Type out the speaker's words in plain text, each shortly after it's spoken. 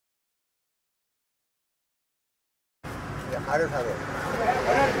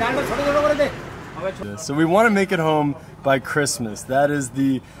So we want to make it home by Christmas. That is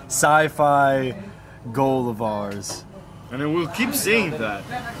the sci-fi goal of ours. And we'll keep saying that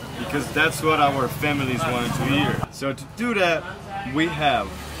because that's what our families wanted to hear. So to do that, we have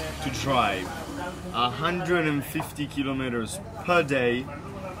to drive 150 kilometers per day,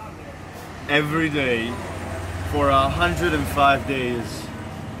 every day, for 105 days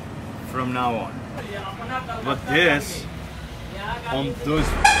from now on. But this, on those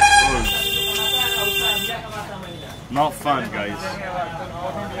roads, not fun, guys.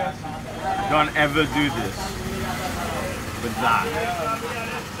 Don't ever do this with that.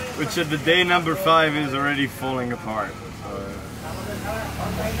 Which at the day number 5 is already falling apart.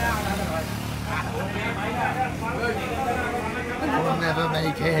 We'll never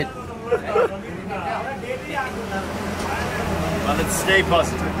make it. But let's stay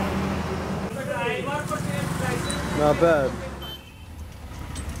positive. Not bad.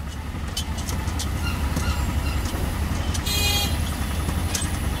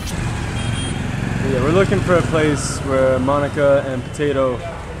 Yeah, we're looking for a place where Monica and Potato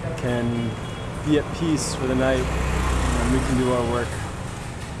can be at peace for the night, and we can do our work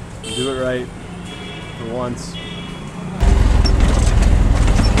and do it right for once.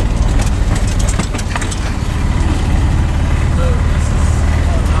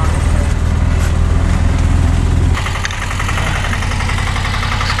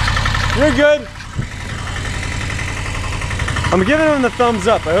 You're good. I'm giving him the thumbs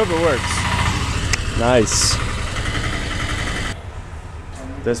up. I hope it works. Nice.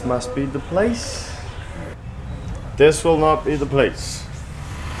 This must be the place. This will not be the place.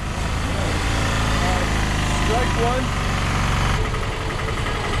 Strike one.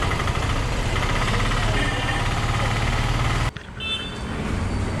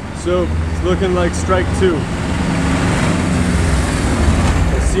 So it's looking like strike 2.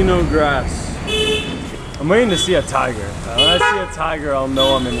 I see no grass. I'm waiting to see a tiger. When I see a tiger, I'll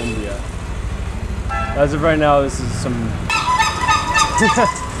know I'm in India. As of right now, this is some...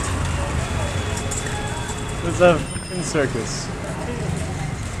 It's a fucking circus.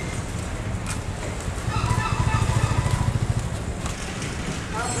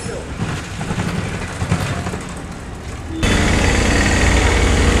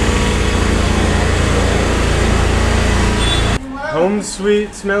 Home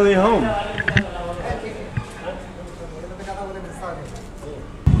sweet smelly home.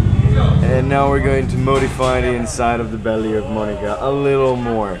 And now we're going to modify the inside of the belly of Monica a little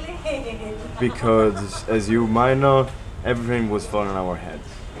more. Because, as you might know, everything was falling on our heads.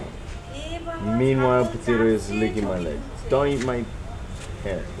 Meanwhile, Potato is licking my leg. Don't eat my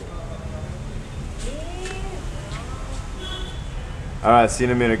hair. Alright, see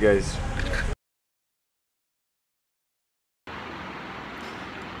you in a minute, guys.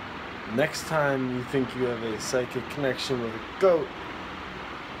 Next time you think you have a psychic connection with a goat,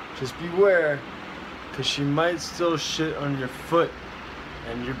 just beware, because she might still shit on your foot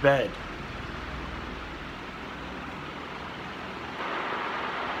and your bed.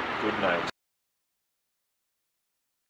 Good night.